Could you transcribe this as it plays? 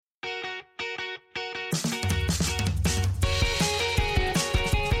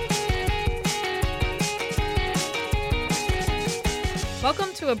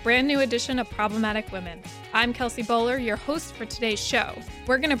Welcome to a brand new edition of Problematic Women. I'm Kelsey Bowler, your host for today's show.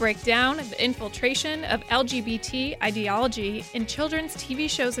 We're going to break down the infiltration of LGBT ideology in children's TV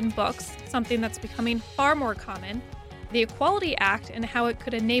shows and books, something that's becoming far more common, the Equality Act and how it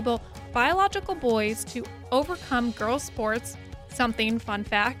could enable biological boys to overcome girls' sports, something, fun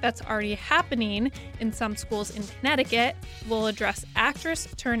fact, that's already happening in some schools in Connecticut. We'll address actress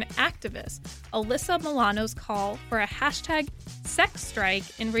turned activist Alyssa Milano's call for a hashtag sex strike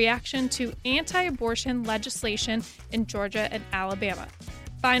in reaction to anti-abortion legislation in Georgia and Alabama.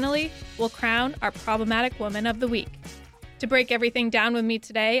 Finally, we'll crown our Problematic Woman of the Week. To break everything down with me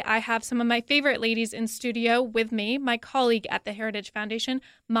today, I have some of my favorite ladies in studio with me, my colleague at the Heritage Foundation,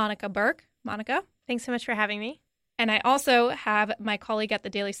 Monica Burke. Monica. Thanks so much for having me. And I also have my colleague at the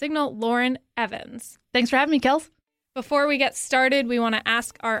Daily Signal, Lauren Evans. Thanks for having me, Kels. Before we get started, we want to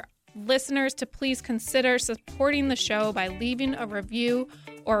ask our listeners to please consider supporting the show by leaving a review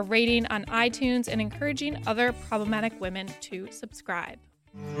or rating on iTunes and encouraging other problematic women to subscribe.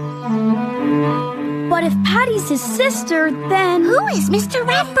 But if Patty's his sister, then who is Mr.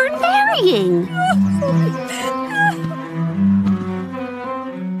 Ratburn marrying?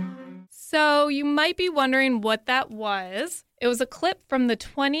 So you might be wondering what that was. It was a clip from the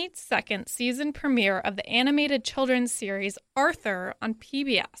 22nd season premiere of the animated children's series Arthur on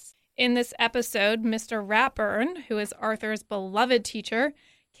PBS. In this episode, Mr. Ratburn, who is Arthur's beloved teacher,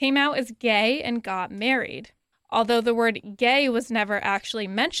 came out as gay and got married. Although the word gay was never actually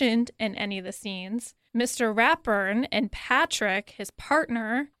mentioned in any of the scenes, Mr. Ratburn and Patrick, his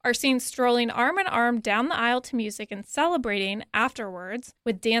partner, are seen strolling arm in arm down the aisle to music and celebrating afterwards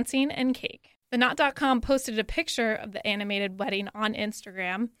with dancing and cake. The Knot.com posted a picture of the animated wedding on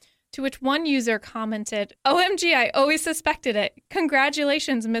Instagram, to which one user commented, "OMG, I always suspected it.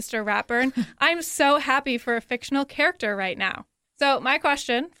 Congratulations, Mr. Ratburn. I'm so happy for a fictional character right now." So my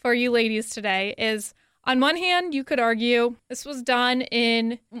question for you ladies today is, on one hand, you could argue this was done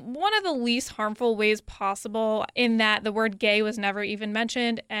in one of the least harmful ways possible, in that the word gay was never even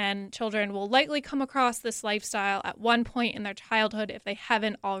mentioned, and children will likely come across this lifestyle at one point in their childhood if they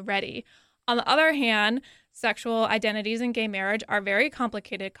haven't already. On the other hand, sexual identities and gay marriage are very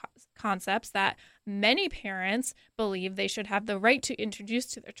complicated concepts that many parents believe they should have the right to introduce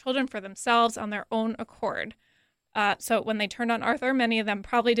to their children for themselves on their own accord. So when they turned on Arthur, many of them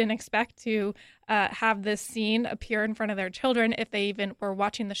probably didn't expect to have this scene appear in front of their children if they even were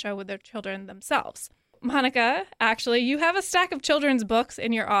watching the show with their children themselves. Monica, actually, you have a stack of children's books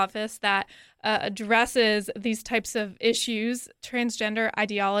in your office that addresses these types of issues, transgender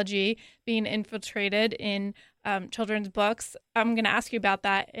ideology being infiltrated in children's books. I'm going to ask you about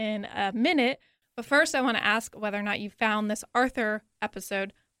that in a minute. But first, I want to ask whether or not you found this Arthur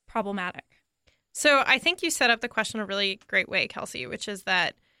episode problematic. So I think you set up the question a really great way, Kelsey, which is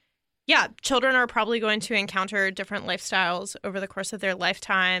that, yeah, children are probably going to encounter different lifestyles over the course of their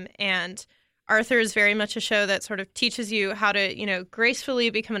lifetime. And Arthur is very much a show that sort of teaches you how to, gracefully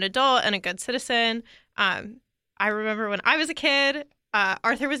become an adult and a good citizen. I remember when I was a kid,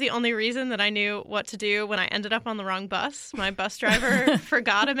 Arthur was the only reason that I knew what to do when I ended up on the wrong bus. My bus driver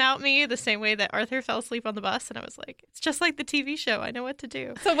forgot about me the same way that Arthur fell asleep on the bus. And I was like, it's just like the TV show. I know what to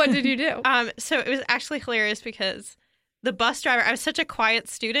do. So what did you do? So it was actually hilarious because the bus driver, I was such a quiet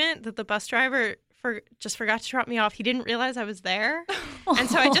student that the bus driver just forgot to drop me off. He didn't realize I was there. And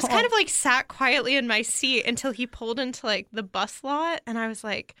so I just kind of sat quietly in my seat until he pulled into the bus lot. And I was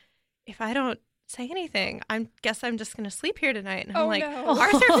like, if I don't say anything, I guess I'm just going to sleep here tonight. And I'm no.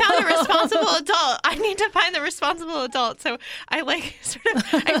 Arthur found a responsible adult. I need to find the responsible adult. So I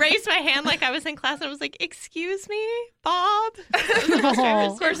I raised my hand like I was in class and I was like, "Excuse me, Bob."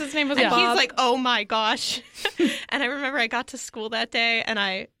 Of course, his name was and Bob. He's like, "Oh my gosh." And I remember I got to school that day and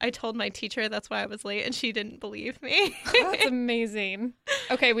I told my teacher that's why I was late and she didn't believe me. That's amazing.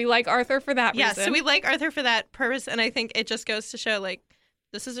 Okay, we like Arthur for that reason. Yeah, so we like Arthur for that purpose. And I think it just goes to show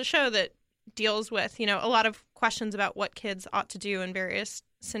this is a show that deals with, a lot of questions about what kids ought to do in various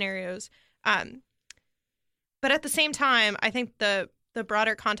scenarios. But at the same time, I think the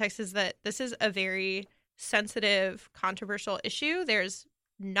broader context is that this is a very sensitive, controversial issue. There's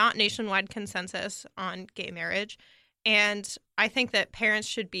not nationwide consensus on gay marriage. And I think that parents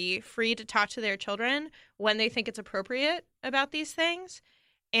should be free to talk to their children when they think it's appropriate about these things.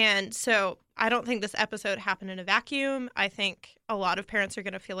 And so I don't think this episode happened in a vacuum. I think a lot of parents are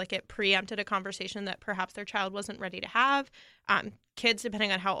going to feel like it preempted a conversation that perhaps their child wasn't ready to have. Kids,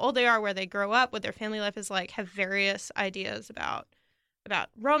 depending on how old they are, where they grow up, what their family life is like, have various ideas about about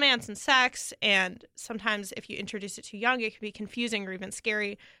romance and sex, and sometimes if you introduce it too young, it can be confusing or even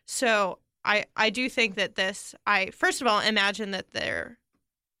scary. So I do think that I first of all imagine that there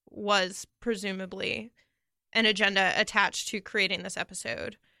was presumably an agenda attached to creating this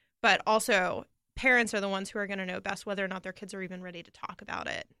episode, but also parents are the ones who are going to know best whether or not their kids are even ready to talk about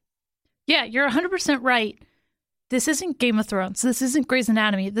it. Yeah, you're 100% right. This isn't Game of Thrones. This isn't Grey's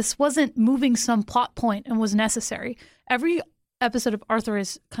Anatomy. This wasn't moving some plot point and was necessary. Every episode of Arthur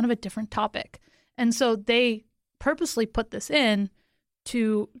is kind of a different topic. And so they purposely put this in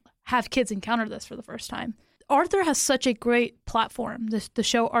to have kids encounter this for the first time. Arthur has such a great platform, the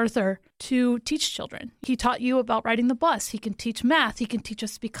show Arthur, to teach children. He taught you about riding the bus. He can teach math. He can teach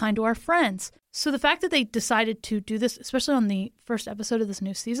us to be kind to our friends. So the fact that they decided to do this, especially on the first episode of this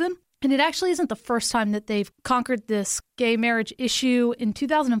new season, and it actually isn't the first time that they've conquered this gay marriage issue. In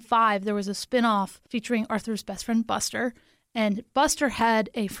 2005, there was a spinoff featuring Arthur's best friend, Buster. And Buster had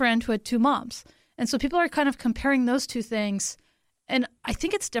a friend who had two moms. And so people are kind of comparing those two things. And I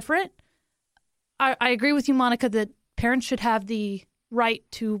think it's different. I agree with you, Monica, that parents should have the right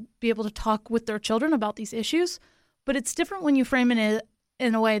to be able to talk with their children about these issues. But it's different when you frame it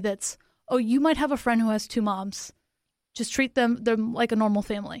in a way that's, oh, you might have a friend who has two moms. Just treat them like a normal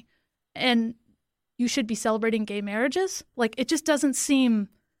family. And you should be celebrating gay marriages. Like, it just doesn't seem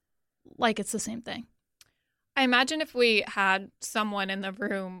like it's the same thing. I imagine if we had someone in the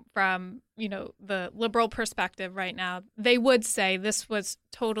room from, the liberal perspective right now, they would say this was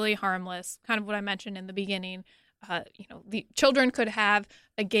totally harmless, kind of what I mentioned in the beginning. The children could have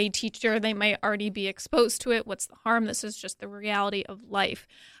a gay teacher. They may already be exposed to it. What's the harm? This is just the reality of life.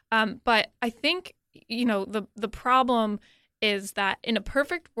 But I think, the problem is that in a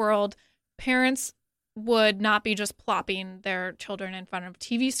perfect world, parents would not be just plopping their children in front of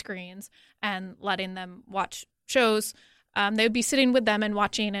TV screens and letting them watch shows. They would be sitting with them and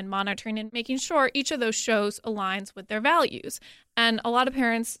watching and monitoring and making sure each of those shows aligns with their values. And a lot of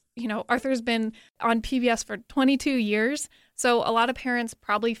parents, Arthur's been on PBS for 22 years, so a lot of parents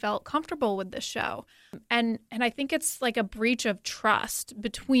probably felt comfortable with this show. And I think it's like a breach of trust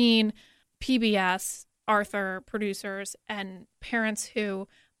between PBS, Arthur, producers, and parents who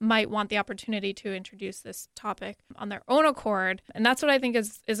might want the opportunity to introduce this topic on their own accord. And that's what I think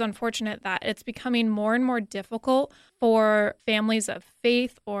is unfortunate, that it's becoming more and more difficult for families of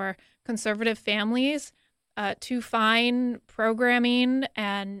faith or conservative families to find programming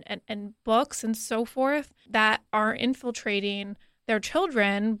and books and so forth that are infiltrating their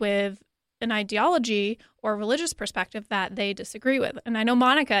children with an ideology or religious perspective that they disagree with. And I know,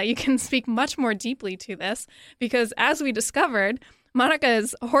 Monica, you can speak much more deeply to this, because as we discovered, Monica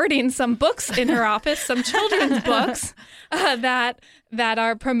is hoarding some books in her office, some children's books that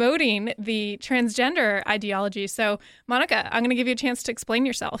are promoting the transgender ideology. So, Monica, I'm going to give you a chance to explain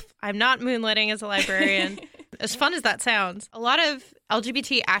yourself. I'm not moonlighting as a librarian. As fun as that sounds, a lot of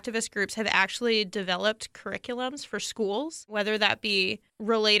LGBT activist groups have actually developed curriculums for schools, whether that be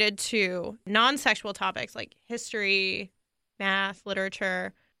related to non-sexual topics like history, math,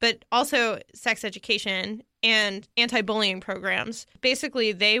 literature, but also sex education and anti-bullying programs.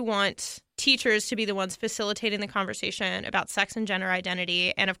 Basically, they want teachers to be the ones facilitating the conversation about sex and gender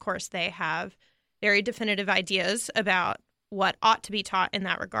identity. And of course, they have very definitive ideas about what ought to be taught in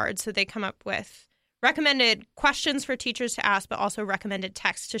that regard. So they come up with recommended questions for teachers to ask, but also recommended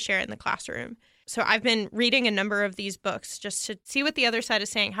texts to share in the classroom. So I've been reading a number of these books just to see what the other side is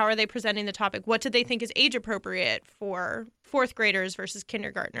saying. How are they presenting the topic? What do they think is age appropriate for fourth graders versus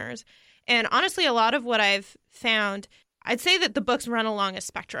kindergartners? And honestly, a lot of what I've found, I'd say that the books run along a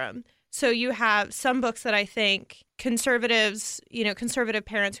spectrum. So you have some books that I think conservatives, conservative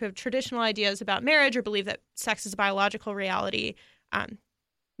parents who have traditional ideas about marriage or believe that sex is a biological reality,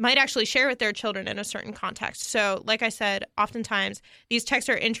 might actually share with their children in a certain context. So like I said, oftentimes these texts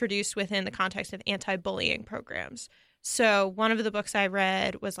are introduced within the context of anti-bullying programs. So one of the books I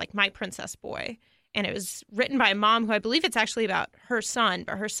read was like My Princess Boy, and it was written by a mom who I believe it's actually about her son,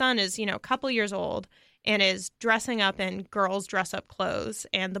 but her son is, a couple years old and is dressing up in girls' dress-up clothes.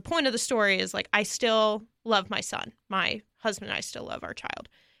 And the point of the story is like, I still love my son. My husband and I still love our child.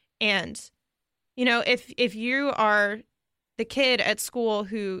 And, if you are the kid at school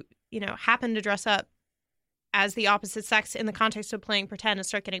who, happened to dress up as the opposite sex in the context of playing pretend and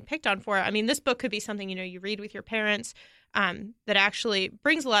start getting picked on for it. I mean, this book could be something, you read with your parents that actually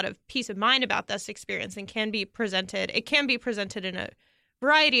brings a lot of peace of mind about this experience and can be presented. It can be presented in a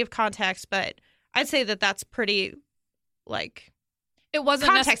variety of contexts, but I'd say that that's pretty, it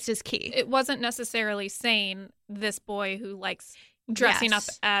wasn't context is key. It wasn't necessarily saying this boy who likes dressing Yes.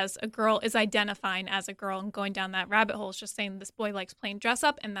 up as a girl is identifying as a girl, and going down that rabbit hole is just saying this boy likes playing dress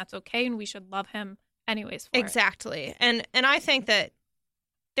up and that's okay and we should love him anyways for it. Exactly. And I think that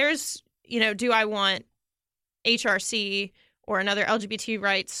there's, do I want HRC or another LGBT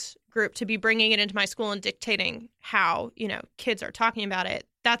rights group to be bringing it into my school and dictating how, kids are talking about it?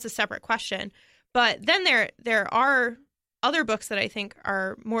 That's a separate question. But then there are other books that I think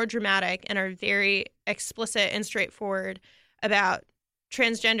are more dramatic and are very explicit and straightforward about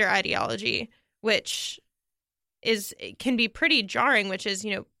transgender ideology, which can be pretty jarring, which is,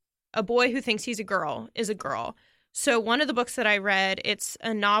 a boy who thinks he's a girl is a girl. So one of the books that I read, it's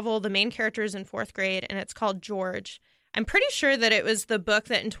a novel, the main character is in 4th grade, and it's called George. I'm pretty sure that it was the book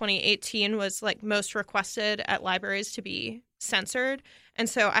that in 2018 was like most requested at libraries to be censored. And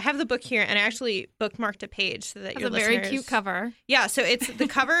so I have the book here, and I actually bookmarked a page so that It's your a very listeners... cute cover. Yeah, so the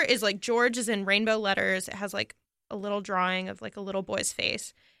cover is like George is in rainbow letters. It has like a little drawing of like a little boy's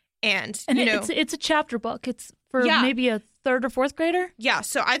face. And it's a chapter book. It's for maybe a 3rd or 4th grader. Yeah,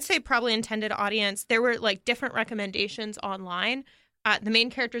 so I'd say probably intended audience. There were like different recommendations online. The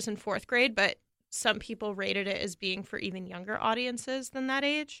main character's in 4th grade, but some people rated it as being for even younger audiences than that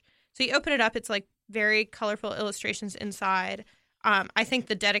age. So you open it up, it's like very colorful illustrations inside. I think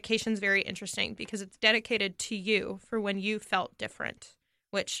the dedication's very interesting because it's dedicated to you for when you felt different,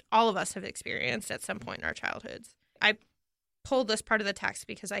 which all of us have experienced at some point in our childhoods. I pulled this part of the text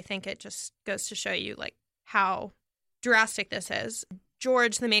because I think it just goes to show you like how drastic this is.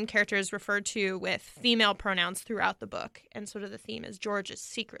 George, the main character, is referred to with female pronouns throughout the book, and sort of the theme is George is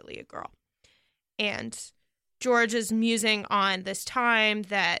secretly a girl. And George is musing on this time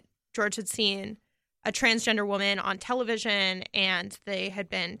that George had seen a transgender woman on television, and they had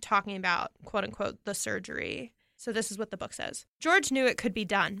been talking about, quote unquote, the surgery. So this is what the book says. George knew it could be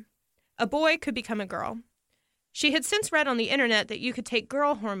done. A boy could become a girl. She had since read on the internet that you could take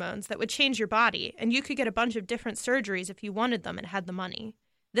girl hormones that would change your body, and you could get a bunch of different surgeries if you wanted them and had the money.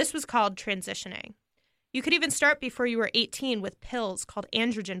 This was called transitioning. You could even start before you were 18 with pills called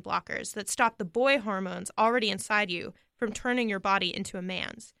androgen blockers that stop the boy hormones already inside you from turning your body into a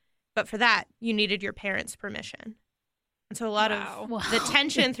man's. But for that, you needed your parents' permission. And so a lot of the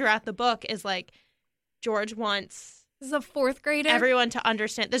tension throughout the book is like, George wants... This is a 4th grader? Everyone to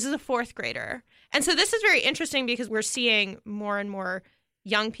understand. This is a 4th grader. And so this is very interesting because we're seeing more and more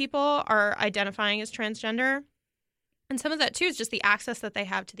young people are identifying as transgender. And some of that, too, is just the access that they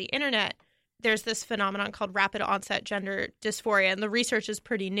have to the internet. There's this phenomenon called rapid onset gender dysphoria, and the research is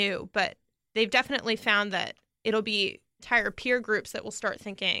pretty new, but they've definitely found that it'll be entire peer groups that will start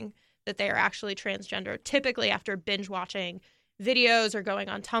thinking that they are actually transgender, typically after binge watching videos or going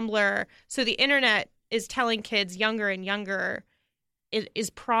on Tumblr. So the internet is telling kids younger and younger, it is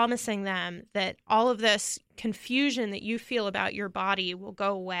promising them that all of this confusion that you feel about your body will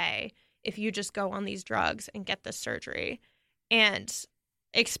go away if you just go on these drugs and get this surgery. And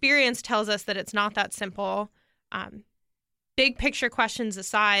experience tells us that it's not that simple. Big picture questions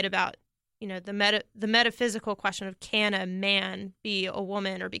aside about, the metaphysical question of can a man be a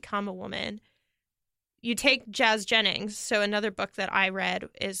woman or become a woman? You take Jazz Jennings. So another book that I read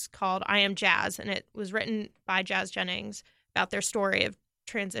is called I Am Jazz, and it was written by Jazz Jennings about their story of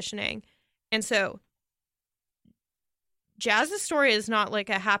transitioning. And so Jazz's story is not like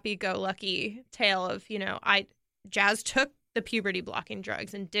a happy-go-lucky tale of, Jazz took the puberty blocking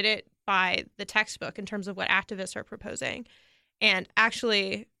drugs and did it by the textbook in terms of what activists are proposing. And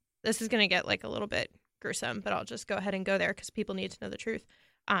actually, this is going to get like a little bit gruesome, but I'll just go ahead and go there because people need to know the truth.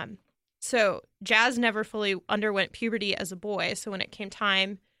 So Jazz never fully underwent puberty as a boy. So when it came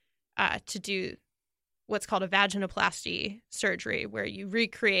time to do what's called a vaginoplasty surgery, where you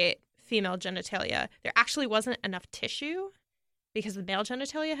recreate female genitalia, there actually wasn't enough tissue because the male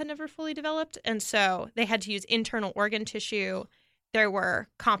genitalia had never fully developed. And so they had to use internal organ tissue. There were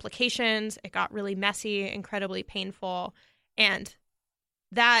complications. It got really messy, incredibly painful. And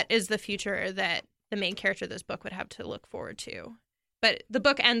that is the future that the main character of this book would have to look forward to. But the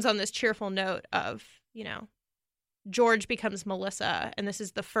book ends on this cheerful note of, George becomes Melissa, and this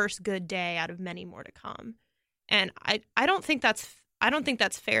is the first good day out of many more to come. And I don't think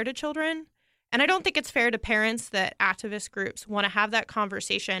that's fair to children. And I don't think it's fair to parents that activist groups want to have that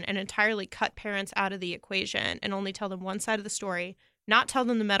conversation and entirely cut parents out of the equation and only tell them one side of the story, not tell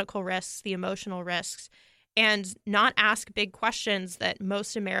them the medical risks, the emotional risks, and not ask big questions that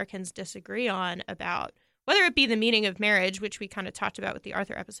most Americans disagree on about whether it be the meaning of marriage, which we kind of talked about with the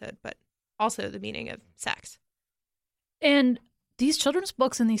Arthur episode, but also the meaning of sex. And these children's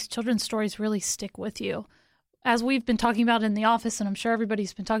books and these children's stories really stick with you. As we've been talking about in the office, and I'm sure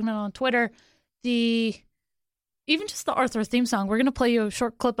everybody's been talking about it on Twitter, the Even just the Arthur theme song. We're going to play you a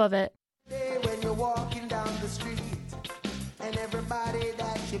short clip of it. When you're walking down the street, and everybody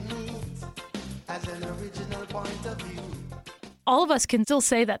that you meet has an original point of view. All of us can still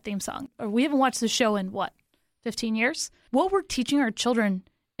say that theme song. Or we haven't watched the show in, 15 years? What we're teaching our children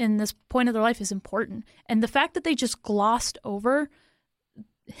in this point of their life is important. And the fact that they just glossed over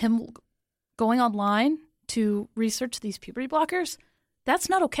him going online to research these puberty blockers, that's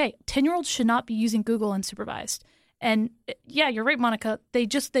not okay. 10-year-olds should not be using Google unsupervised. And yeah, you're right, Monica. They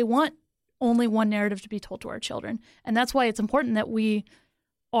want only one narrative to be told to our children. And that's why it's important that we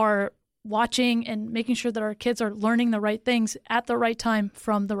are watching and making sure that our kids are learning the right things at the right time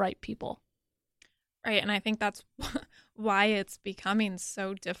from the right people. Right. And I think that's why it's becoming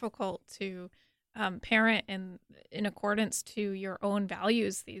so difficult to parent in accordance to your own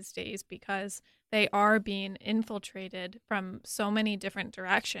values these days, because they are being infiltrated from so many different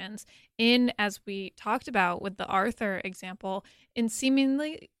directions in, as we talked about with the Arthur example, in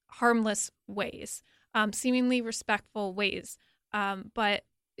seemingly harmless ways, seemingly respectful ways. But,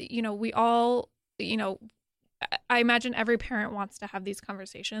 we all, I imagine every parent wants to have these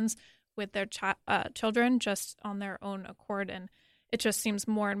conversations with their children just on their own accord. And it just seems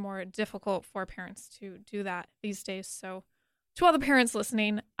more and more difficult for parents to do that these days. So to all the parents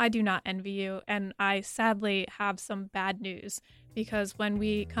listening, I do not envy you. And I sadly have some bad news, because when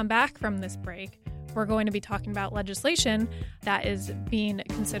we come back from this break, we're going to be talking about legislation that is being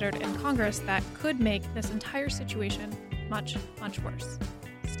considered in Congress that could make this entire situation much, much worse.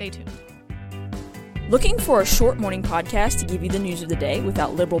 Stay tuned. Looking for a short morning podcast to give you the news of the day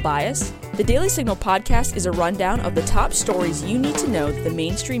without liberal bias? The Daily Signal podcast is a rundown of the top stories you need to know that the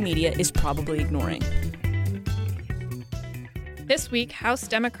mainstream media is probably ignoring. This week, House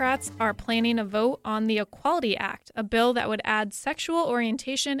Democrats are planning a vote on the Equality Act, a bill that would add sexual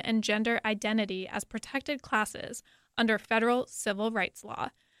orientation and gender identity as protected classes under federal civil rights law.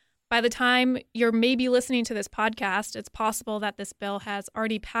 By the time you're maybe listening to this podcast, it's possible that this bill has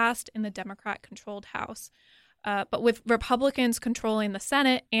already passed in the Democrat-controlled House. But with Republicans controlling the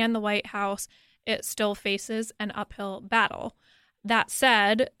Senate and the White House, it still faces an uphill battle. That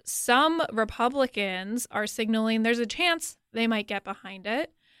said, some Republicans are signaling there's a chance they might get behind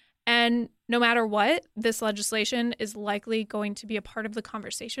it. And no matter what, this legislation is likely going to be a part of the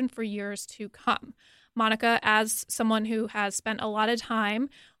conversation for years to come. Monica, as someone who has spent a lot of time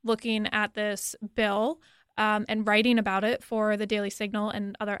looking at this bill and writing about it for the Daily Signal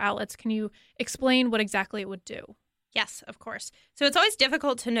and other outlets, can you explain what exactly it would do? Yes, of course. So it's always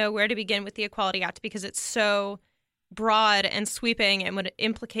difficult to know where to begin with the Equality Act because it's so broad and sweeping and would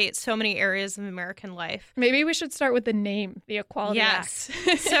implicate so many areas of American life. Maybe we should start with the name, the Equality Act.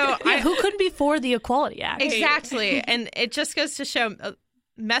 So who couldn't be for the Equality Act? Exactly. And it just goes to show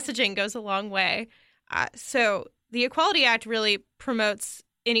messaging goes a long way. So the Equality Act really promotes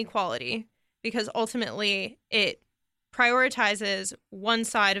inequality because ultimately it prioritizes one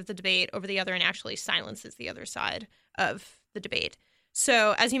side of the debate over the other and actually silences the other side of the debate.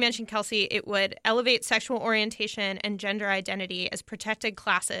 So as you mentioned, Kelsey, it would elevate sexual orientation and gender identity as protected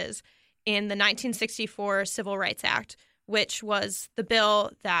classes in the 1964 Civil Rights Act, which was the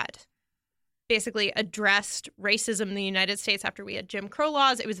bill that basically addressed racism in the United States after we had Jim Crow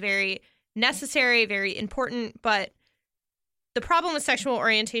laws. It was very necessary, very important, but the problem with sexual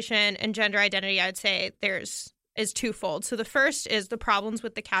orientation and gender identity, I would say, is twofold. So the first is the problems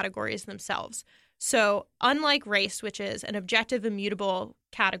with the categories themselves. So unlike race, which is an objective, immutable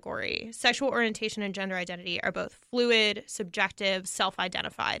category, sexual orientation and gender identity are both fluid, subjective,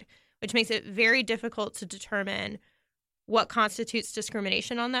 self-identified, which makes it very difficult to determine what constitutes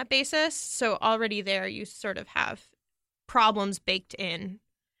discrimination on that basis. So already there, you sort of have problems baked in.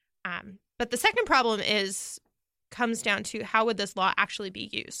 But the second problem comes down to how would this law actually be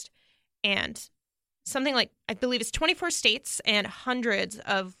used? And something like, I believe it's 24 states and hundreds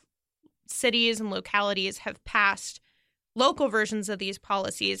of cities and localities have passed local versions of these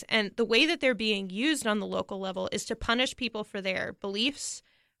policies. And the way that they're being used on the local level is to punish people for their beliefs,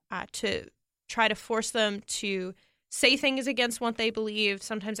 to try to force them to say things against what they believe.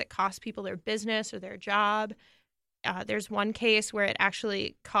 Sometimes it costs people their business or their job. There's one case where it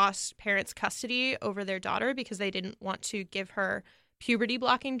actually cost parents custody over their daughter because they didn't want to give her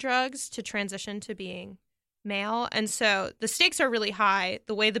puberty-blocking drugs to transition to being male. And so the stakes are really high.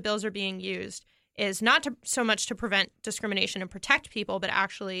 The way the bills are being used is not so much to prevent discrimination and protect people, but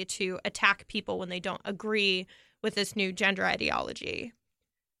actually to attack people when they don't agree with this new gender ideology.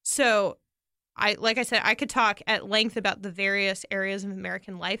 So like I said, I could talk at length about the various areas of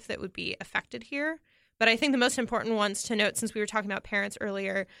American life that would be affected here. But I think the most important ones to note, since we were talking about parents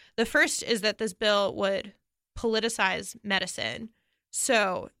earlier, the first is that this bill would politicize medicine.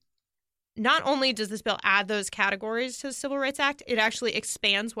 So not only does this bill add those categories to the Civil Rights Act, it actually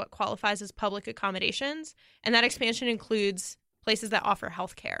expands what qualifies as public accommodations. And that expansion includes places that offer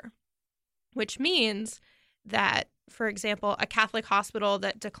health care, which means that, for example, a Catholic hospital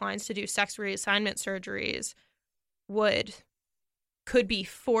that declines to do sex reassignment surgeries could be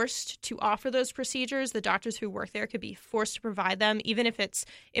forced to offer those procedures. The doctors who work there could be forced to provide them, even if it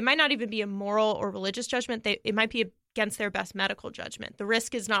might not even be a moral or religious judgment. It might be against their best medical judgment. The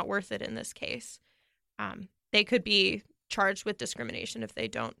risk is not worth it in this case. They could be charged with discrimination if they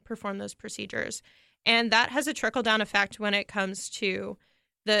don't perform those procedures. And that has a trickle-down effect when it comes to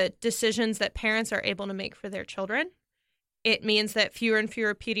the decisions that parents are able to make for their children. It means that fewer and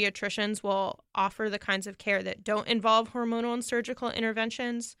fewer pediatricians will offer the kinds of care that don't involve hormonal and surgical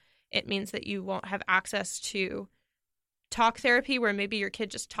interventions. It means that you won't have access to talk therapy where maybe your kid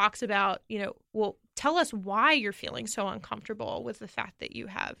just talks about, well, tell us why you're feeling so uncomfortable with the fact that you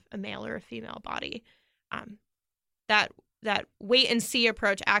have a male or a female body. That wait and see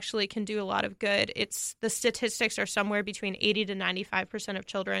approach actually can do a lot of good. The statistics are somewhere between 80 to 95% of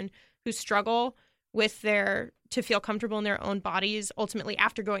children who struggle to feel comfortable in their own bodies, ultimately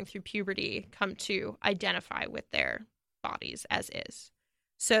after going through puberty, come to identify with their bodies as is.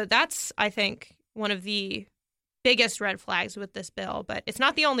 So that's, I think, one of the biggest red flags with this bill, but it's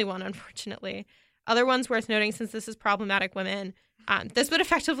not the only one, unfortunately. Other ones worth noting, since this is problematic women, this would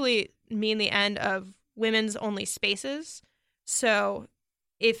effectively mean the end of women's only spaces. So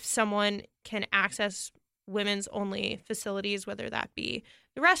if someone can access women's only facilities, whether that be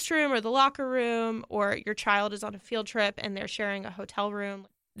the restroom or the locker room, or your child is on a field trip and they're sharing a hotel room,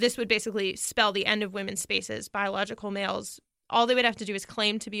 this would basically spell the end of women's spaces. Biological males, all they would have to do is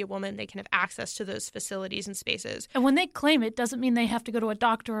claim to be a woman. They can have access to those facilities and spaces. And when they claim it, doesn't mean they have to go to a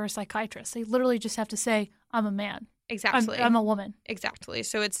doctor or a psychiatrist. They literally just have to say, I'm a man. Exactly. I'm a woman. Exactly.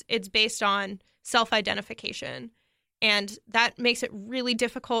 So it's based on self-identification. And that makes it really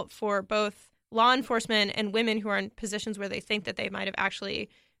difficult for both law enforcement and women who are in positions where they think that they might have actually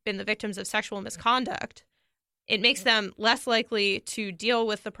been the victims of sexual misconduct. It makes them less likely to deal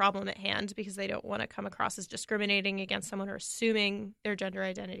with the problem at hand because they don't want to come across as discriminating against someone or assuming their gender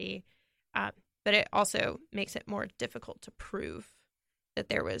identity. But it also makes it more difficult to prove that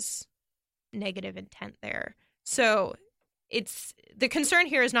there was negative intent there. So the concern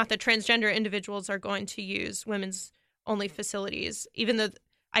here is not that transgender individuals are going to use women's only facilities, even though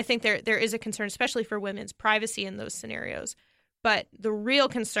I think there is a concern, especially for women's privacy in those scenarios. But the real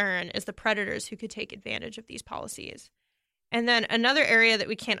concern is the predators who could take advantage of these policies. And then another area that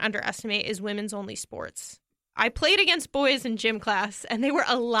we can't underestimate is women's only sports. I played against boys in gym class, and they were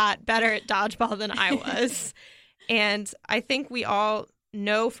a lot better at dodgeball than I was. And I think we all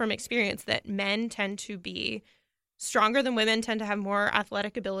know from experience that men tend to be stronger than women, tend to have more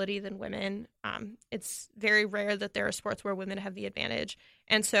athletic ability than women. It's very rare that there are sports where women have the advantage.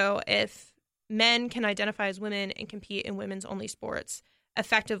 And so if men can identify as women and compete in women's only sports,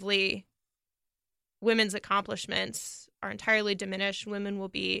 effectively women's accomplishments are entirely diminished. Women will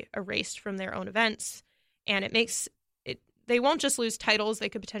be erased from their own events. And they won't just lose titles, they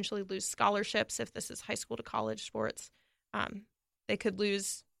could potentially lose scholarships if this is high school to college sports. They could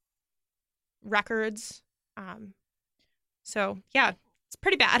lose records. So, yeah, it's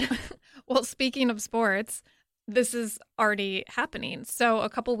pretty bad. Well, speaking of sports, this is already happening. So a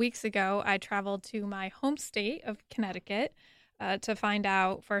couple weeks ago, I traveled to my home state of Connecticut to find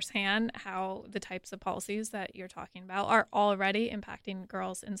out firsthand how the types of policies that you're talking about are already impacting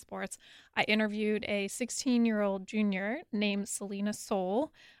girls in sports. I interviewed a 16-year-old junior named Selena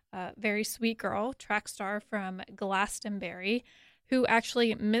Soul, a very sweet girl, track star from Glastonbury, who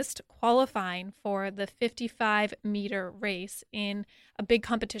actually missed qualifying for the 55-meter race in a big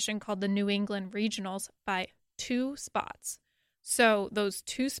competition called the New England Regionals by 2 spots. So those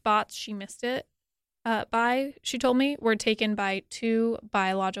 2 spots she missed it by, she told me, were taken by 2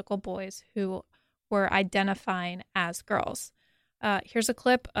 biological boys who were identifying as girls. Here's a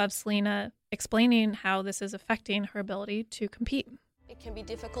clip of Selena explaining how this is affecting her ability to compete. It can be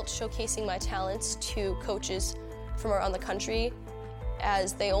difficult showcasing my talents to coaches from around the country,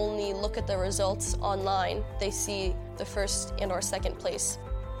 as they only look at the results online. They see the first and or second place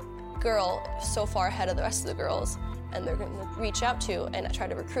girl so far ahead of the rest of the girls, and they're going to reach out to and try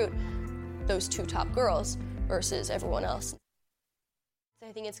to recruit those 2 top girls versus everyone else.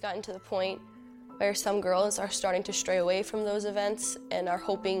 I think it's gotten to the point where some girls are starting to stray away from those events and are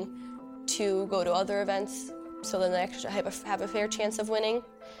hoping to go to other events so then they actually have a fair chance of winning.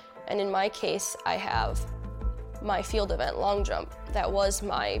 And in my case, I have my field event, long jump. That was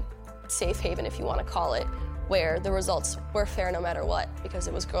my safe haven, if you want to call it, where the results were fair no matter what, because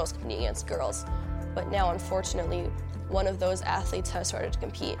it was girls competing against girls. But now, unfortunately, one of those athletes has started to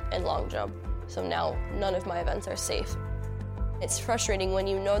compete in long jump, so now none of my events are safe. It's frustrating when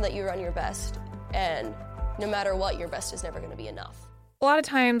you know that you run your best, and no matter what, your best is never going to be enough. A lot of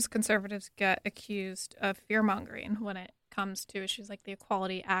times conservatives get accused of fear-mongering when it comes to issues like the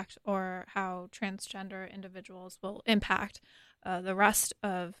Equality Act or how transgender individuals will impact the rest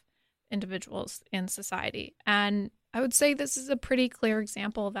of individuals in society. And I would say this is a pretty clear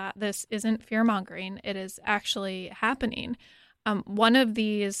example that this isn't fear-mongering. It is actually happening. One of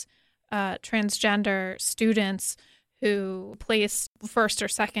these transgender students who placed first or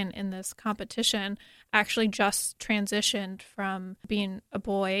second in this competition actually just transitioned from being a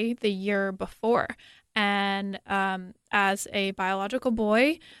boy the year before. And as a biological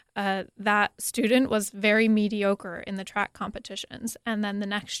boy, that student was very mediocre in the track competitions. And then the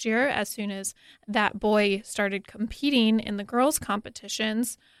next year, as soon as that boy started competing in the girls'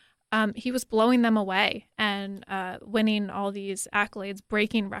 competitions, he was blowing them away and winning all these accolades,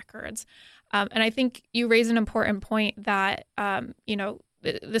 breaking records. And I think you raise an important point that,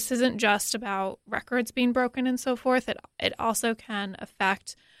 this isn't just about records being broken and so forth. It also can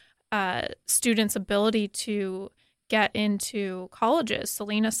affect students' ability to get into colleges.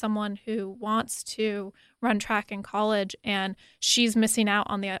 Selena's someone who wants to run track in college, and she's missing out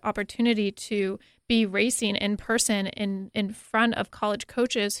on the opportunity to be racing in person in front of college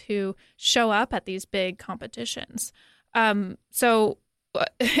coaches who show up at these big competitions. So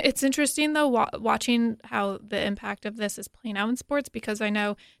it's interesting, though, watching how the impact of this is playing out in sports, because I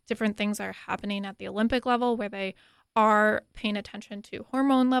know different things are happening at the Olympic level where they are paying attention to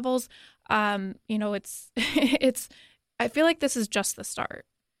hormone levels. It's I feel like this is just the start.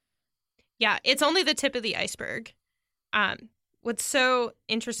 Yeah, it's only the tip of the iceberg. What's so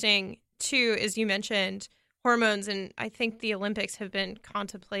interesting, too, is you mentioned hormones, and I think the Olympics have been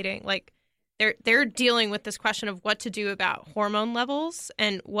contemplating, like, they're dealing with this question of what to do about hormone levels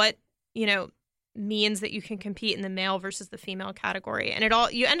and what, means that you can compete in the male versus the female category. And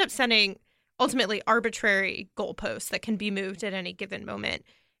you end up setting ultimately arbitrary goalposts that can be moved at any given moment.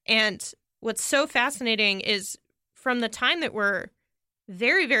 And what's so fascinating is from the time that we're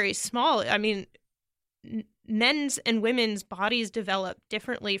very, very small, I mean, men's and women's bodies develop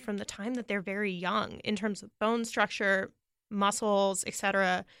differently from the time that they're very young in terms of bone structure, muscles,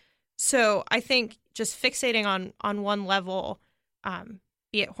 etc. So I think just fixating on one level,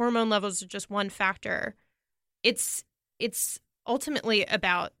 be it hormone levels or just one factor, it's ultimately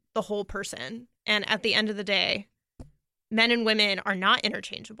about the whole person. And at the end of the day, men and women are not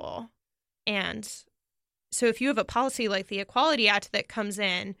interchangeable. And so if you have a policy like the Equality Act that comes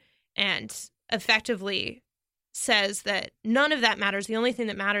in and effectively says that none of that matters, the only thing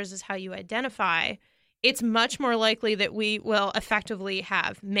that matters is how you identify, it's much more likely that we will effectively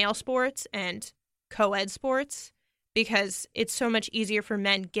have male sports and co-ed sports, because it's so much easier for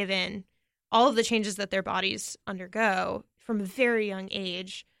men, given all of the changes that their bodies undergo from a very young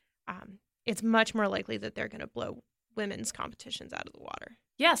age. It's much more likely that they're going to blow women's competitions out of the water.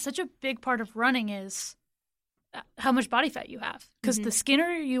 Yeah, such a big part of running is how much body fat you have. Because the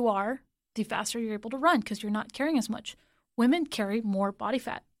skinnier you are, the faster you're able to run because you're not carrying as much. Women carry more body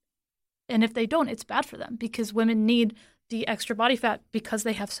fat. And if they don't, it's bad for them, because women need the extra body fat because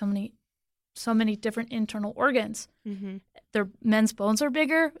they have so many different internal organs. Mm-hmm. Their men's bones are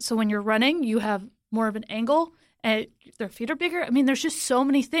bigger, so when you're running, you have more of an angle, and their feet are bigger. I mean, there's just so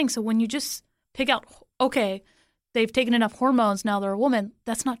many things. So when you just pick out, okay, they've taken enough hormones, now they're a woman,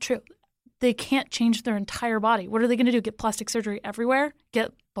 that's not true. They can't change their entire body. What are they going to do? Get plastic surgery everywhere?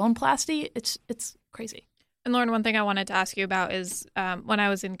 Get bone plasty? It's crazy. And Lauren, one thing I wanted to ask you about is when I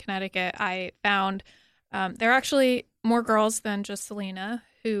was in Connecticut, I found there are actually more girls than just Selena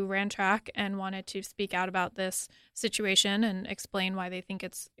who ran track and wanted to speak out about this situation and explain why they think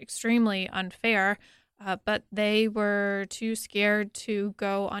it's extremely unfair. But they were too scared to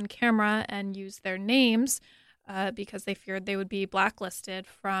go on camera and use their names because they feared they would be blacklisted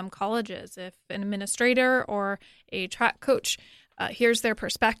from colleges if an administrator or a track coach hears their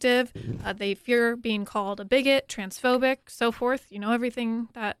perspective. They fear being called a bigot, transphobic, so forth. You know, everything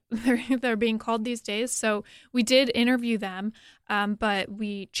that they're being called these days. So we did interview them, but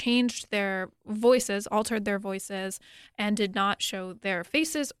we changed their voices, altered their voices, and did not show their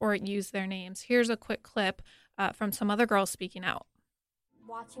faces or use their names. Here's a quick clip from some other girls speaking out.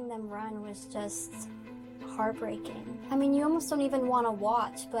 Watching them run was just heartbreaking. I mean, you almost don't even want to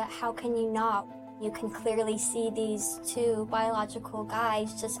watch, but how can you not? You can clearly see these two biological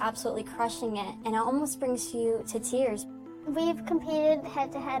guys just absolutely crushing it, and it almost brings you to tears. We've competed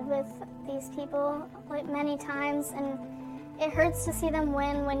head-to-head with these people like many times, and it hurts to see them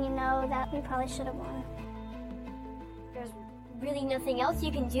win when you know that we probably should have won. There's really nothing else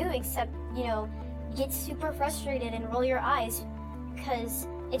you can do except, get super frustrated and roll your eyes, because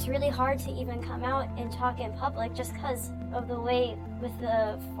it's really hard to even come out and talk in public just because of the way with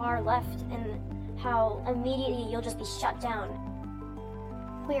the far left and how immediately you'll just be shut down.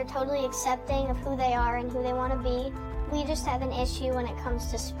 We are totally accepting of who they are and who they want to be. We just have an issue when it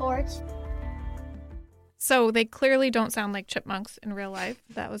comes to sports. So they clearly don't sound like chipmunks in real life.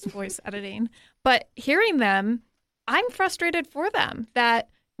 That was voice editing. But hearing them, I'm frustrated for them that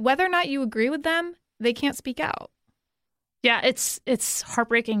whether or not you agree with them, they can't speak out. Yeah, it's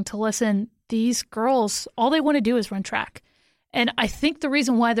heartbreaking to listen. These girls, all they want to do is run track. And I think the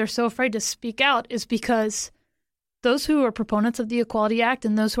reason why they're so afraid to speak out is because those who are proponents of the Equality Act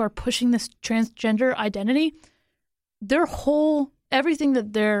and those who are pushing this transgender identity, everything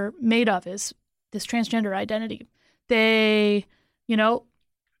that they're made of is this transgender identity. And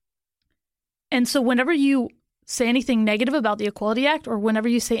so whenever you say anything negative about the Equality Act, or whenever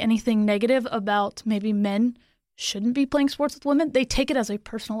you say anything negative about maybe men shouldn't be playing sports with women, they take it as a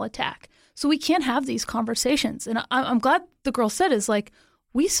personal attack. So we can't have these conversations. And I'm glad the girl said is like,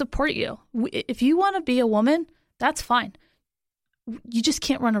 we support you. If you want to be a woman, that's fine. You just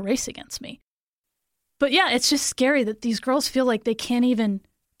can't run a race against me. But yeah, it's just scary that these girls feel like they can't even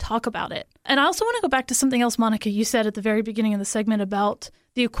talk about it. And I also want to go back to something else, Monica, you said at the very beginning of the segment about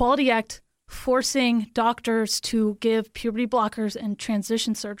the Equality Act forcing doctors to give puberty blockers and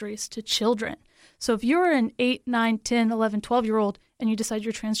transition surgeries to children. So if you're an 8, 9, 10, 11, 12-year-old and you decide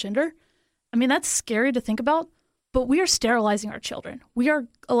you're transgender, I mean, that's scary to think about, but we are sterilizing our children. We are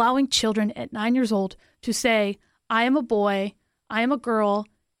allowing children at 9 years old to say, I am a boy, I am a girl,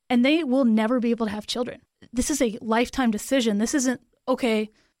 and they will never be able to have children. This is a lifetime decision. This isn't, okay,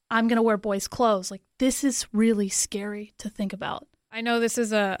 I'm going to wear boys' clothes. Like, this is really scary to think about. I know this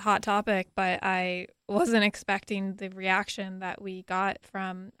is a hot topic, but I wasn't expecting the reaction that we got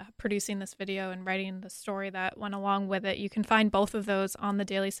from producing this video and writing the story that went along with it. You can find both of those on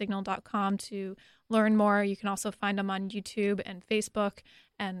thedailysignal.com to learn more. You can also find them on YouTube and Facebook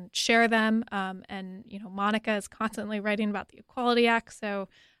and share them. And Monica is constantly writing about the Equality Act, so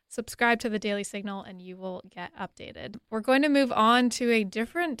subscribe to the Daily Signal and you will get updated. We're going to move on to a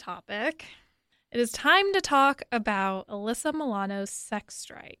different topic. It is time to talk about Alyssa Milano's sex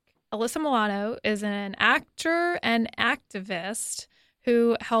strike. Alyssa Milano is an actor and activist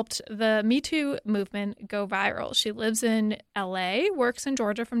who helped the Me Too movement go viral. She lives in LA, works in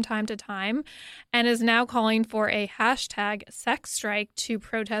Georgia from time to time, and is now calling for a hashtag sex strike to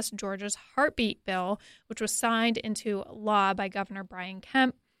protest Georgia's heartbeat bill, which was signed into law by Governor Brian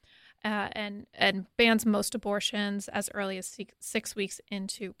Kemp. And bans most abortions as early as 6 weeks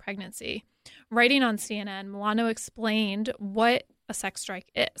into pregnancy. Writing on CNN, Milano explained what a sex strike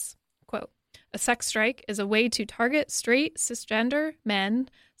is. Quote, a sex strike is a way to target straight, cisgender men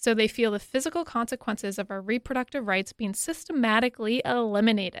so they feel the physical consequences of our reproductive rights being systematically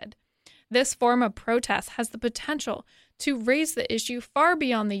eliminated. This form of protest has the potential to raise the issue far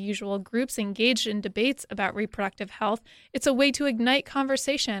beyond the usual groups engaged in debates about reproductive health. It's a way to ignite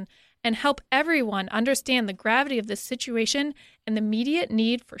conversation and help everyone understand the gravity of this situation and the immediate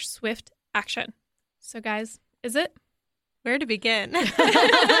need for swift action. So, guys, is it? Where to begin?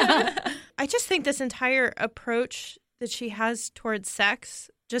 I just think this entire approach that she has towards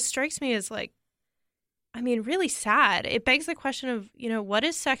sex just strikes me as really sad. It begs the question of, what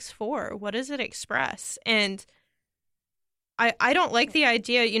is sex for? What does it express? And I don't like the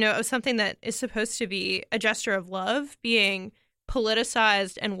idea, of something that is supposed to be a gesture of love being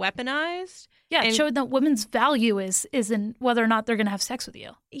politicized and weaponized. Yeah, it showed that women's value is in whether or not they're going to have sex with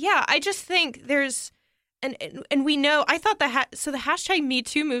you. Yeah, I just think there's, and we know, I thought the hashtag Me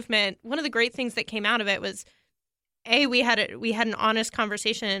Too movement, one of the great things that came out of it was, we had an honest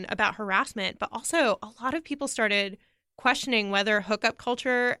conversation about harassment, but also a lot of people started questioning whether hookup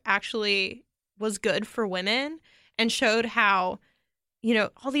culture actually was good for women, and showed how,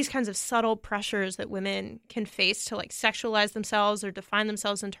 all these kinds of subtle pressures that women can face to sexualize themselves or define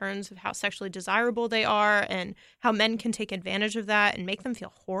themselves in terms of how sexually desirable they are, and how men can take advantage of that and make them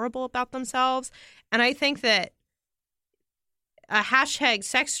feel horrible about themselves. And I think that a hashtag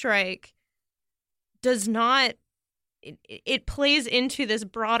sex strike does not, it plays into this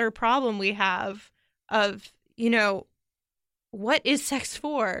broader problem we have of, what is sex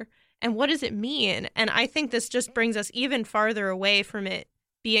for? And what does it mean? And I think this just brings us even farther away from it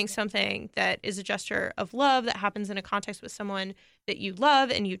being something that is a gesture of love that happens in a context with someone that you love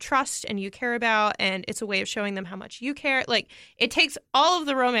and you trust and you care about, and it's a way of showing them how much you care. Like, it takes all of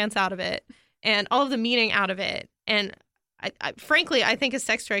the romance out of it and all of the meaning out of it. And frankly, I think a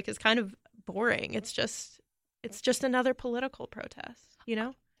sex strike is kind of boring. It's just another political protest, you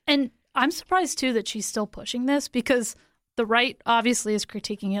know? And I'm surprised, too, that she's still pushing this, because the right obviously is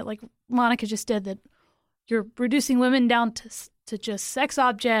critiquing it, like Monica just did, that you're reducing women down to just sex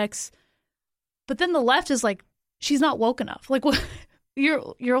objects. But then the left is like, she's not woke enough. Like,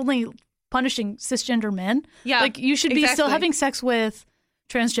 you're only punishing cisgender men. Yeah, like, you should be still having sex with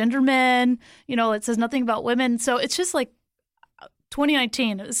transgender men. You know, it says nothing about women. So it's just like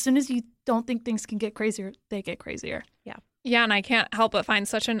 2019. As soon as you don't think things can get crazier, they get crazier. Yeah. Yeah, and I can't help but find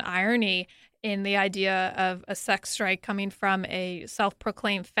such an irony in the idea of a sex strike coming from a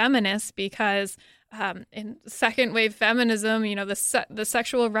self-proclaimed feminist, because in second wave feminism, you know, the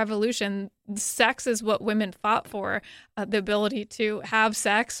sexual revolution, sex is what women fought for, the ability to have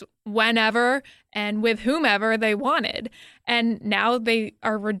sex whenever and with whomever they wanted. And now they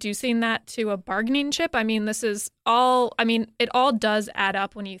are reducing that to a bargaining chip. I mean, it all does add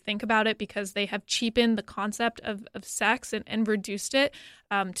up when you think about it, because they have cheapened the concept of sex and reduced it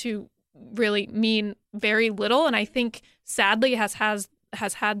to really mean very little. And I think, sadly, has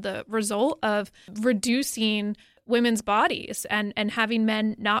had the result of reducing women's bodies and having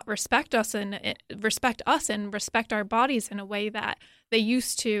men not respect us and respect our bodies in a way that they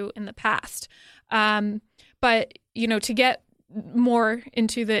used to in the past. But, you know, to get more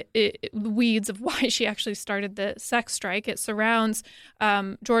into the weeds of why she actually started the sex strike, it surrounds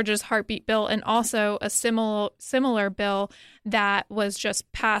Georgia's heartbeat bill and also a similar bill that was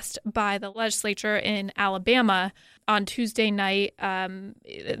just passed by the legislature in Alabama on Tuesday night.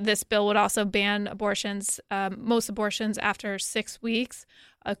 This bill would also ban abortions, most abortions after 6 weeks.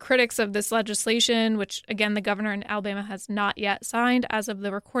 Critics of this legislation, which, again, the governor in Alabama has not yet signed as of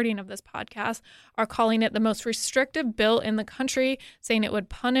the recording of this podcast, are calling it the most restrictive bill in the country, saying it would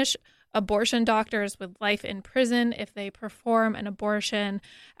punish abortion doctors with life in prison if they perform an abortion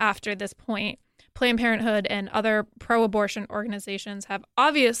after this point. Planned Parenthood and other pro-abortion organizations have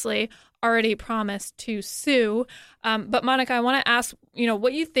obviously already promised to sue. But Monica, I want to ask, you know,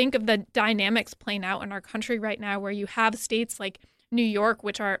 what you think of the dynamics playing out in our country right now, where you have states like New York,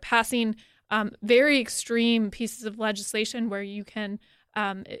 which are passing very extreme pieces of legislation where you can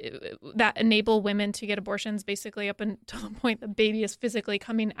that enable women to get abortions basically up until the point the baby is physically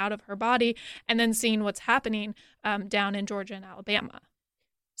coming out of her body, and then seeing what's happening down in Georgia and Alabama.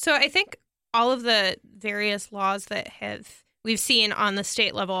 So I think all of the various laws that we've seen on the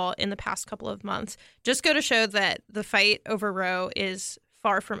state level in the past couple of months just go to show that the fight over Roe is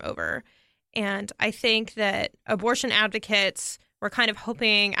far from over. And I think that abortion advocates were kind of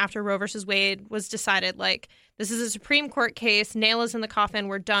hoping, after Roe versus Wade was decided, like, this is a Supreme Court case, nail is in the coffin,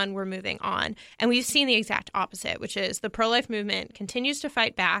 we're done, we're moving on. And we've seen the exact opposite, which is the pro-life movement continues to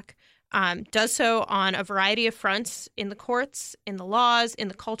fight back, does so on a variety of fronts, in the courts, in the laws, in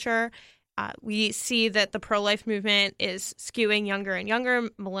the culture. We see that the pro-life movement is skewing younger and younger.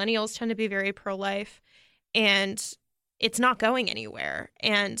 Millennials tend to be very pro-life, and it's not going anywhere.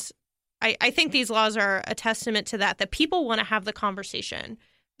 And I think these laws are a testament to that people want to have the conversation,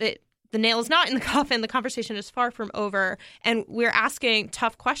 that the nail is not in the coffin, the conversation is far from over, and we're asking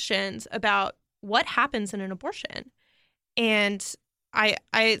tough questions about what happens in an abortion. And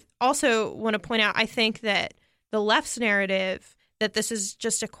I also want to point out, I think that the left's narrative that this is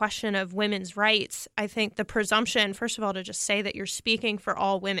just a question of women's rights, I think the presumption, first of all, to just say that you're speaking for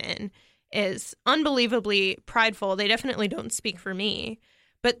all women is unbelievably prideful. They definitely don't speak for me.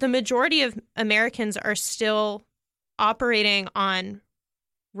 But the majority of Americans are still operating on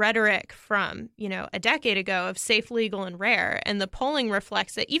rhetoric from, a decade ago of safe, legal, and rare. And the polling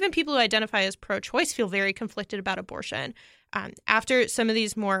reflects that even people who identify as pro-choice feel very conflicted about abortion. After some of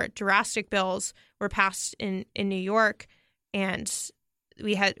these more drastic bills were passed in New York, and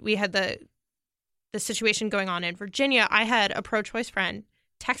we had the situation going on in Virginia, I had a pro-choice friend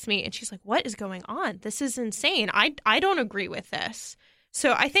text me, and she's like, "What is going on? This is insane. I don't agree with this."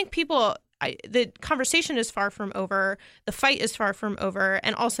 So I think the conversation is far from over. The fight is far from over.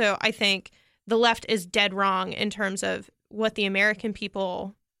 And also, I think the left is dead wrong in terms of what the American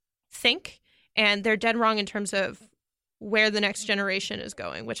people think. And they're dead wrong in terms of where the next generation is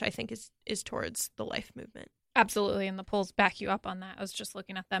going, which I think is towards the life movement. Absolutely. And the polls back you up on that. I was just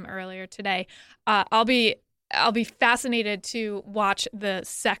looking at them earlier today. I'll be I'll be fascinated to watch the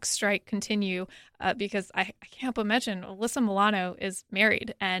sex strike continue because I can't imagine Alyssa Milano is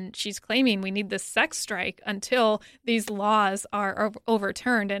married and she's claiming we need this sex strike until these laws are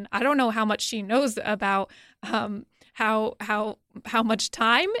overturned. And I don't know how much she knows about how much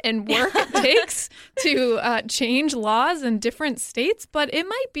time and work it takes to change laws in different states, but it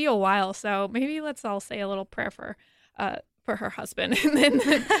might be a while. So maybe let's all say a little prayer for her husband. And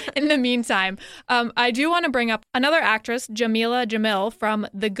then in the meantime, I do want to bring up another actress, Jameela Jamil from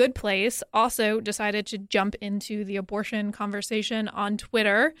The Good Place, also decided to jump into the abortion conversation on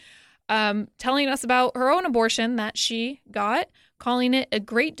Twitter, telling us about her own abortion that she got, calling it a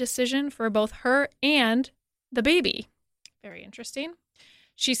great decision for both her and the baby. Very interesting.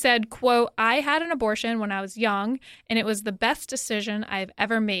 She said, quote, "I had an abortion when I was young, and it was the best decision I've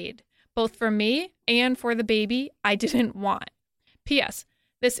ever made. Both for me and for the baby I didn't want. P.S.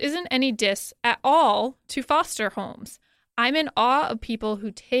 This isn't any diss at all to foster homes. I'm in awe of people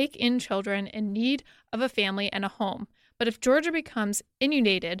who take in children in need of a family and a home. But if Georgia becomes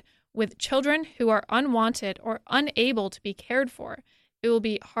inundated with children who are unwanted or unable to be cared for, it will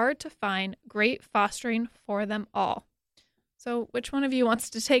be hard to find great fostering for them all." So which one of you wants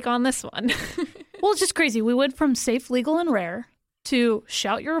to take on this one? Well, it's just crazy. We went from safe, legal, and rare to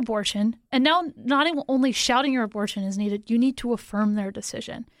shout your abortion. And now not only shouting your abortion is needed, you need to affirm their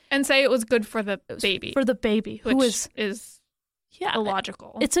decision. And say it was good for the baby. For the baby, who which is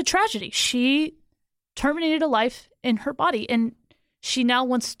illogical. It's a tragedy. She terminated a life in her body, and she now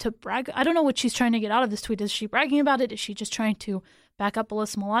wants to brag. I don't know what she's trying to get out of this tweet. Is she bragging about it? Is she just trying to back up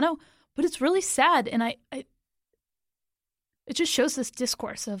Alyssa Milano? But it's really sad, and it just shows this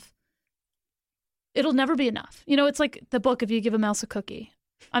discourse of it'll never be enough. You know, it's like the book, if you give a mouse a cookie.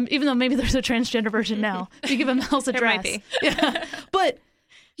 Even though maybe there's a transgender version now. If you give a mouse a dress. There might be. Yeah. But,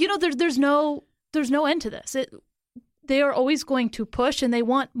 you know, there's no end to this. They are always going to push, and they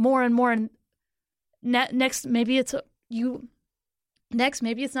want more and more. And next, maybe it's not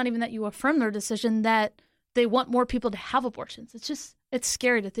even that you affirm their decision, that they want more people to have abortions. It's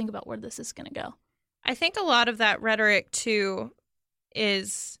scary to think about where this is going to go. I think a lot of that rhetoric, too,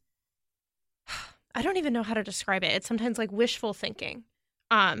 is, I don't even know how to describe it. It's sometimes like wishful thinking.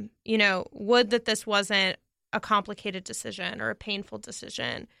 Would that this wasn't a complicated decision or a painful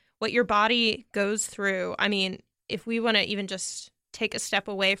decision. What your body goes through. I mean, if we want to even just take a step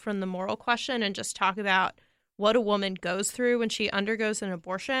away from the moral question and just talk about what a woman goes through when she undergoes an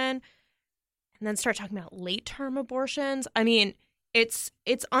abortion, and then start talking about late-term abortions. I mean, it's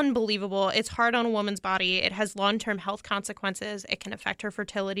unbelievable. It's hard on a woman's body. It has long-term health consequences. It can affect her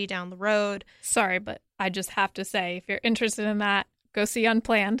fertility down the road. Sorry, but I just have to say, if you're interested in that, go see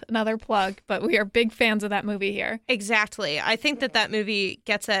Unplanned, another plug. But we are big fans of that movie here. Exactly. I think that movie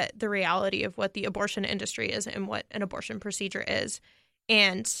gets at the reality of what the abortion industry is and what an abortion procedure is.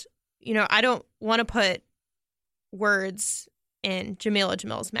 And, I don't want to put words in Jameela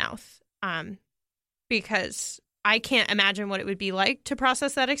Jamil's mouth because I can't imagine what it would be like to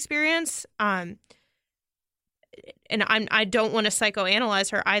process that experience. And I don't want to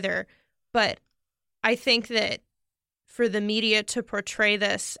psychoanalyze her either, but I think that for the media to portray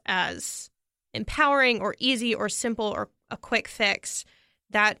this as empowering or easy or simple or a quick fix,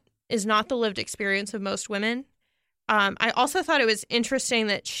 that is not the lived experience of most women. I also thought it was interesting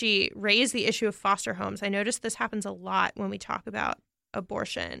that she raised the issue of foster homes. I noticed this happens a lot when we talk about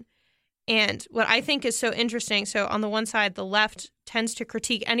abortion. And what I think is so interesting, so on the one side, the left tends to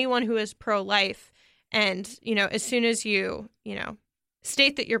critique anyone who is pro-life. And, as soon as you,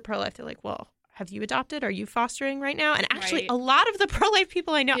 state that you're pro-life, they're like, well, have you adopted? Are you fostering right now? And actually, a lot of the pro-life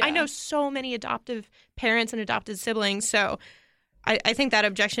people I know so many adoptive parents and adopted siblings. So I think that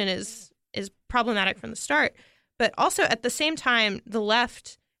objection is problematic from the start. But also at the same time, the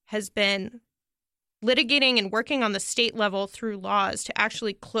left has been litigating and working on the state level through laws to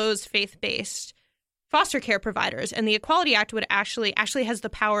actually close faith-based foster care providers. And the Equality Act would actually has the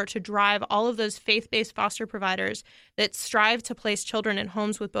power to drive all of those faith-based foster providers that strive to place children in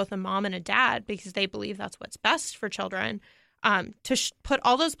homes with both a mom and a dad because they believe that's what's best for children, to put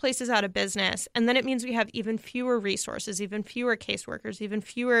all those places out of business. And then it means we have even fewer resources, even fewer caseworkers, even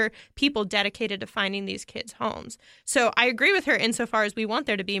fewer people dedicated to finding these kids homes. So I agree with her insofar as we want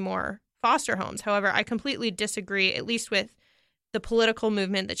there to be more foster homes. However, I completely disagree, at least with the political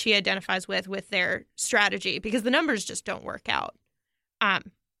movement that she identifies with their strategy, because the numbers just don't work out. But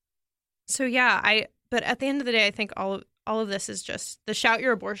at the end of the day, I think all of this is just the Shout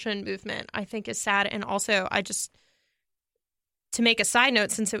Your Abortion movement, I think, is sad. And also, to make a side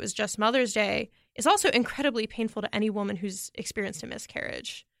note, since it was just Mother's Day, is also incredibly painful to any woman who's experienced a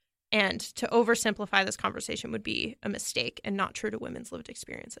miscarriage. And to oversimplify this conversation would be a mistake and not true to women's lived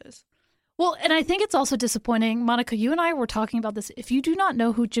experiences. Well, and I think it's also disappointing. Monica, you and I were talking about this. If you do not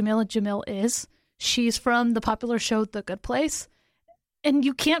know who Jamila Jamil is, she's from the popular show The Good Place. And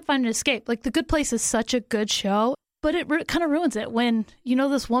you can't find an escape. Like, The Good Place is such a good show, but it kind of ruins it when, you know,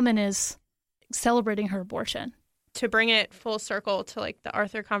 this woman is celebrating her abortion. To bring it full circle to like the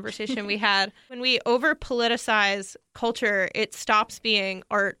Arthur conversation we had, when we over politicize culture, it stops being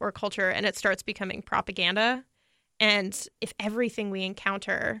art or culture and it starts becoming propaganda. And if everything we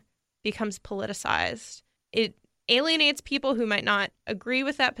encounter becomes politicized, it alienates people who might not agree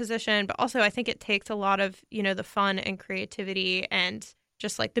with that position. But also, I think it takes a lot of, you know, the fun and creativity and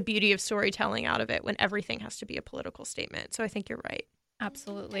just like the beauty of storytelling out of it when everything has to be a political statement. So I think you're right.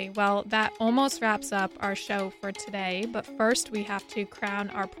 Absolutely. Well, that almost wraps up our show for today. But first, we have to crown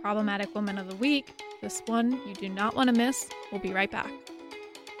our Problematic Woman of the Week. This one you do not want to miss. We'll be right back.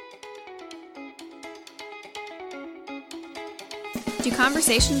 Do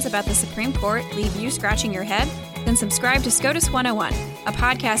conversations about the Supreme Court leave you scratching your head? Then subscribe to SCOTUS 101, a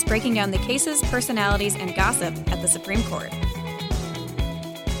podcast breaking down the cases, personalities, and gossip at the Supreme Court.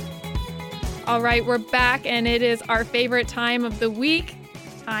 All right, we're back, and it is our favorite time of the week.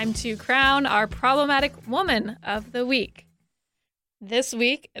 Time to crown our Problematic Woman of the Week. This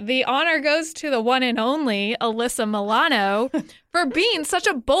week, the honor goes to the one and only Alyssa Milano for being such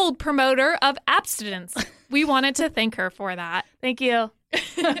a bold promoter of abstinence. We wanted to thank her for that. Thank you.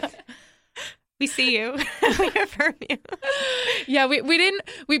 We see you. We affirm you. Yeah,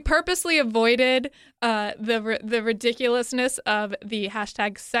 we purposely avoided the ridiculousness of the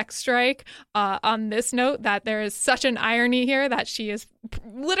hashtag sex strike on this note, that there is such an irony here that she is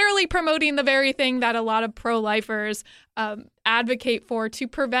literally promoting the very thing that a lot of pro-lifers advocate for to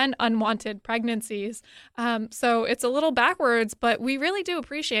prevent unwanted pregnancies. So it's a little backwards, but we really do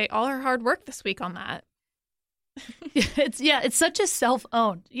appreciate all her hard work this week on that. It's such a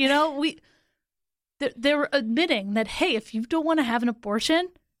self-owned, you know, they're admitting that, hey, if you don't want to have an abortion,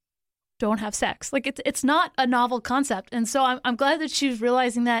 don't have sex. Like, it's not a novel concept. And so I'm glad that she's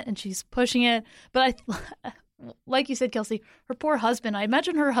realizing that and she's pushing it. But like you said, Kelsey, her poor husband, I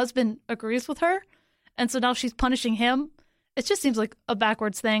imagine her husband agrees with her. And so now she's punishing him. It just seems like a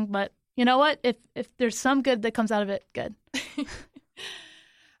backwards thing. But you know what? If there's some good that comes out of it, good.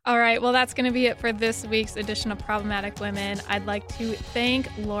 All right, well, that's going to be it for this week's edition of Problematic Women. I'd like to thank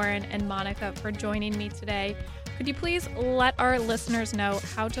Lauren and Monica for joining me today. Could you please let our listeners know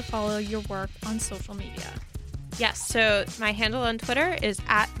how to follow your work on social media? Yes, so my handle on Twitter is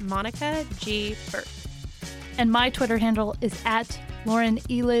 @MonicaG.Burt. And my Twitter handle is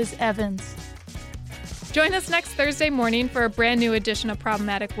 @LaurenElizEvans. Join us next Thursday morning for a brand new edition of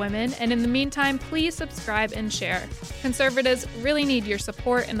Problematic Women. And in the meantime, please subscribe and share. Conservatives really need your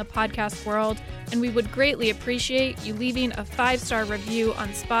support in the podcast world, and we would greatly appreciate you leaving a 5-star review on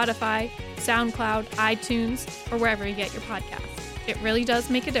Spotify, SoundCloud, iTunes, or wherever you get your podcasts. It really does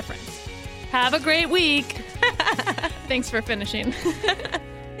make a difference. Have a great week. Thanks for finishing.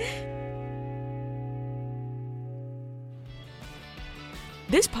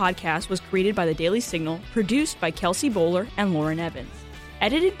 This podcast was created by The Daily Signal, produced by Kelsey Bowler and Lauren Evans.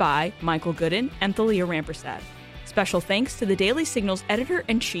 Edited by Michael Gooden and Thalia Rampersad. Special thanks to The Daily Signal's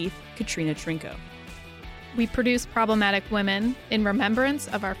editor-in-chief, Katrina Trinko. We produce Problematic Women in remembrance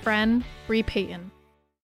of our friend, Bree Payton.